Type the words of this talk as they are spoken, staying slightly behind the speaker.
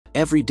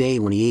Every day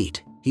when he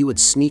ate, he would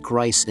sneak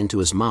rice into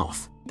his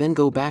mouth, then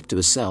go back to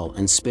his cell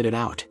and spit it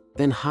out,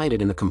 then hide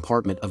it in the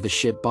compartment of the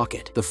ship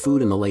bucket. The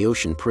food in the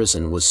Laotian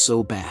prison was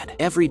so bad.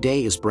 Every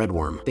day is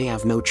breadworm. They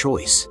have no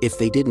choice. If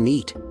they didn't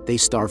eat, they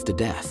starved to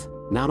death.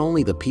 Not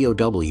only the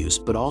POWs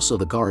but also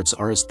the guards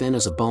are as thin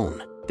as a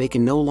bone. They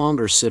can no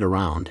longer sit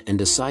around and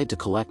decide to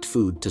collect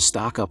food to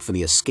stock up for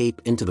the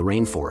escape into the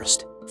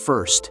rainforest.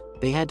 First,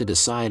 they had to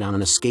decide on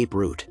an escape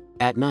route.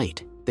 At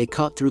night, they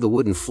cut through the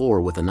wooden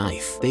floor with a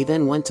knife. They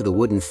then went to the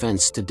wooden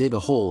fence to dig a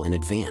hole in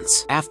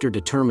advance. After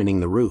determining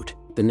the route,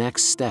 the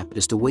next step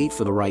is to wait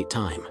for the right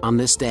time. On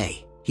this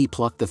day, he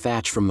plucked the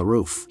thatch from the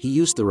roof. He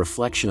used the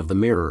reflection of the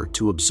mirror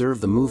to observe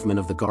the movement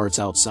of the guards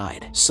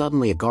outside.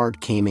 Suddenly a guard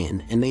came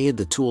in and they had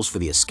the tools for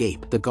the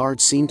escape. The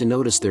guard seemed to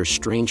notice their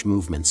strange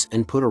movements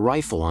and put a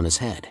rifle on his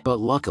head. But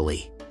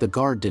luckily, the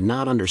guard did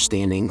not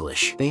understand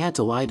English. They had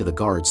to lie to the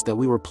guards that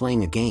we were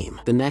playing a game.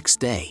 The next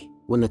day,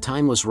 when the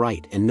time was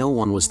right and no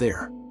one was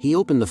there, he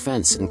opened the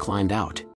fence and climbed out.